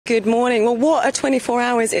Good morning. Well, what a 24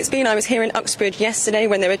 hours it's been. I was here in Uxbridge yesterday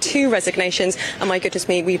when there were 2 resignations, and my goodness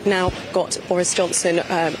me, we've now got Boris Johnson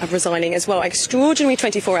resigning as well. Extraordinary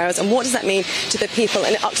 24 hours, and what does that mean to the people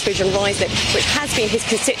in Uxbridge and Ruislip, which has been his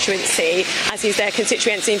constituency, as he's their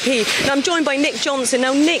constituency MP. Now, I'm joined by Nick Johnson.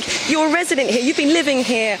 Now, Nick, you're a resident here. You've been living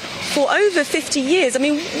here for over 50 years. I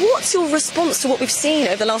mean, what's your response to what we've seen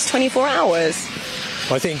over the last 24 hours?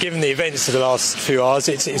 I think given the events of the last few hours,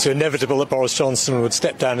 it's inevitable that Boris Johnson would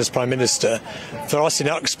step down as Prime Minister. For us in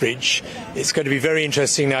Uxbridge, it's going to be very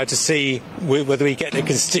interesting now to see whether we get a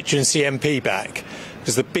constituency MP back.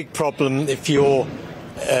 Because the big problem, if your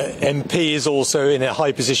MP is also in a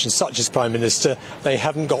high position such as Prime Minister, they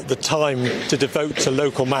haven't got the time to devote to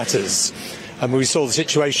local matters. And we saw the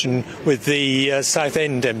situation with the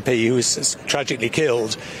Southend MP who was tragically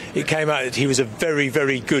killed. It came out that he was a very,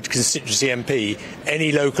 very good constituency MP.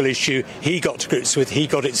 Any local issue he got to grips with, he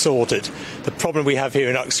got it sorted. The problem we have here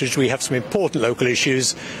in Uxbridge, we have some important local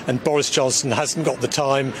issues, and Boris Johnson hasn't got the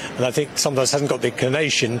time, and I think sometimes hasn't got the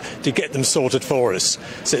inclination to get them sorted for us.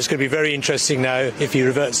 So it's going to be very interesting now, if he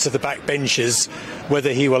reverts to the back benches,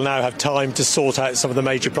 whether he will now have time to sort out some of the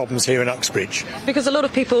major problems here in Uxbridge. Because a lot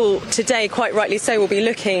of people today, quite rightly so, will be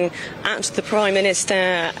looking at the Prime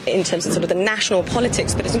Minister in terms of sort of the national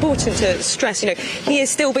politics, but it's important to stress, he is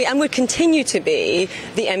still and would continue to be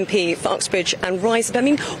the MP for Uxbridge and Ruislip. I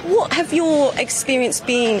mean, what have your experience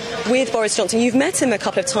been with Boris Johnson? You've met him a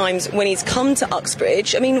couple of times when he's come to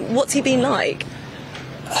Uxbridge. I mean, what's he been like?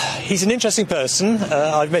 He's an interesting person.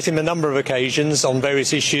 I've met him a number of occasions on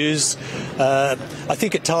various issues. I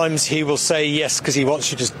think at times he will say yes because he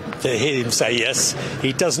wants you to hear him say yes.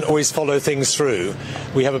 He doesn't always follow things through.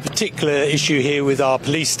 We have a particular issue here with our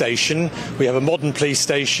police station. We have a modern police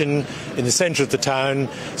station in the centre of the town.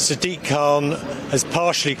 Sadiq Khan has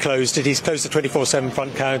partially closed it. He's closed the 24/7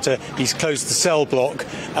 front counter. He's closed the cell block,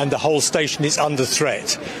 and the whole station is under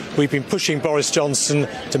threat. We've been pushing Boris Johnson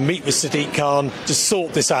to meet with Sadiq Khan to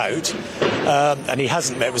sort this out, and he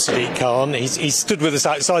hasn't met with Sadiq Khan. He's stood with us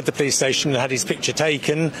outside the police station and had his picture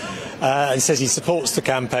taken, and says he supports the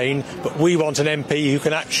campaign, but we want an MP who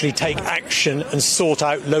can actually take action and sort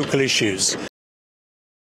out local issues.